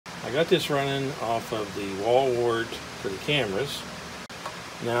I got this running off of the wall wart for the cameras.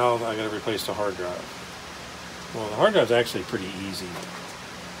 Now I got to replace the hard drive. Well, the hard drive's actually pretty easy.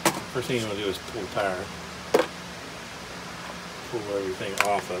 First thing you want to do is pull the power. Pull everything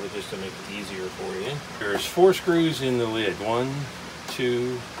off of it just to make it easier for you. There's 4 screws in the lid. 1,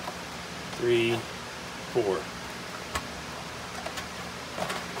 2, 3, 4.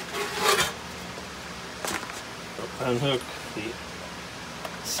 Unhook the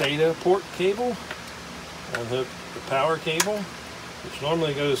SATA port cable. Unhook the power cable, which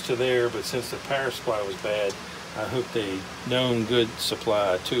normally goes to there, but since the power supply was bad, I hooked a known good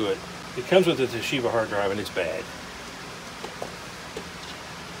supply to it. It comes with a Toshiba hard drive and it's bad.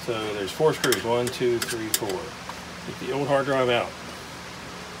 So there's 4 screws, 1, 2, 3, 4. Get the old hard drive out.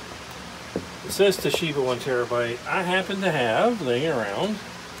 It says Toshiba 1 terabyte. I happen to have, laying around,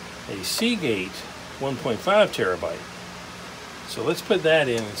 a Seagate 1.5 terabyte. So let's put that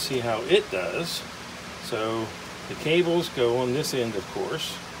in and see how it does. So the cables go on this end, of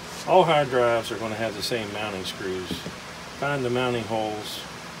course. All hard drives are going to have the same mounting screws. Find the mounting holes,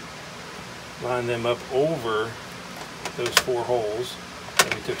 line them up over those 4 holes,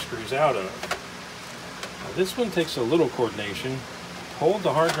 and we took screws out of them. Now this one takes a little coordination. Hold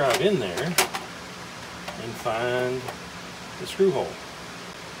the hard drive in there and find the screw hole.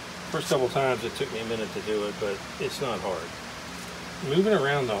 First couple times it took me a minute to do it, but it's not hard. Moving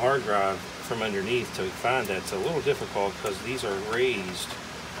around the hard drive from underneath to find that's a little difficult because these are raised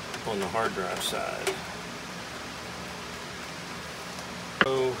on the hard drive side.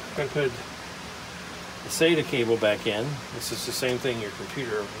 So I'm going to put the SATA cable back in. This is the same thing your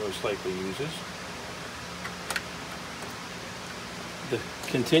computer most likely uses. The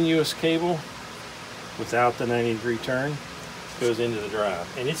continuous cable without the 90-degree turn goes into the drive,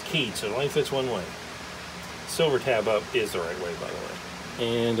 and it's keyed, so it only fits one way. Silver tab up is the right way, by the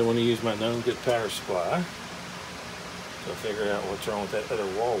way. And I want to use my known good power supply to figure out what's wrong with that other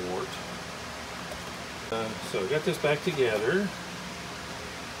wall wart. So I got this back together.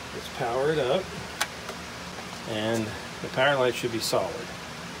 Let's power it up, and the power light should be solid.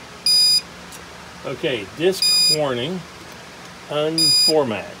 Okay, disk warning,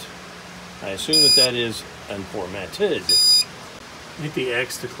 unformat. I assume that is unformatted. Hit the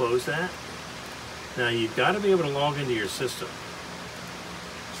X to close that. Now you've got to be able to log into your system.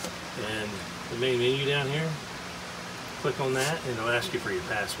 And the main menu down here, click on that and it'll ask you for your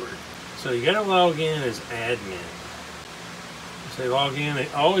password. So you got to log in as admin. Say log in,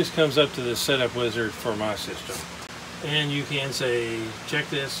 it always comes up to the setup wizard for my system. And you can say, check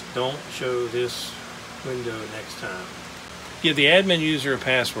this, don't show this window next time. Give the admin user a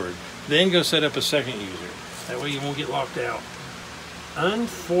password, then go set up a second user. That way you won't get locked out.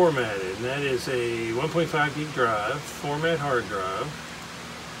 Unformatted, and that is a 1.5 gig drive, format hard drive.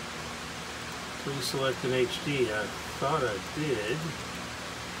 Please select an HD. I thought I did.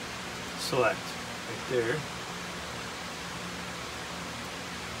 Select, right there.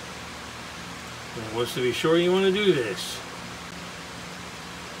 And it wants to be sure you want to do this.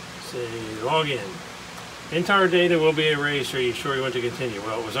 Say log in. Entire data will be erased. Are you sure you want to continue?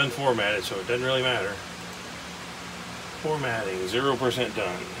 Well, it was unformatted, so it doesn't really matter. Formatting, 0%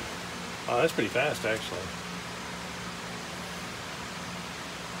 done. Oh, that's pretty fast, actually.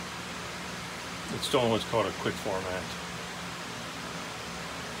 It's still on what's called a quick format.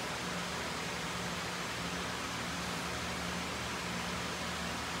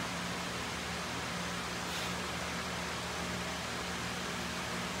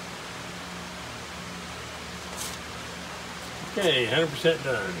 Okay, 100%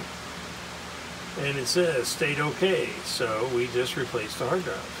 done. And it says state okay, so we just replaced the hard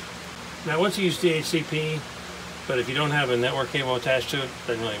drive. Now once you use DHCP, but if you don't have a network cable attached to it,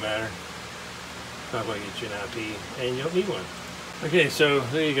 doesn't really matter. It's not going to get you an IP, and you don't need one. Okay, so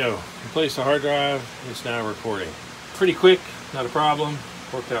there you go. Replace the hard drive, it's now recording. Pretty quick, not a problem,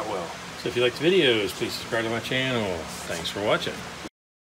 worked out well. So if you like the videos, please subscribe to my channel. Thanks for watching.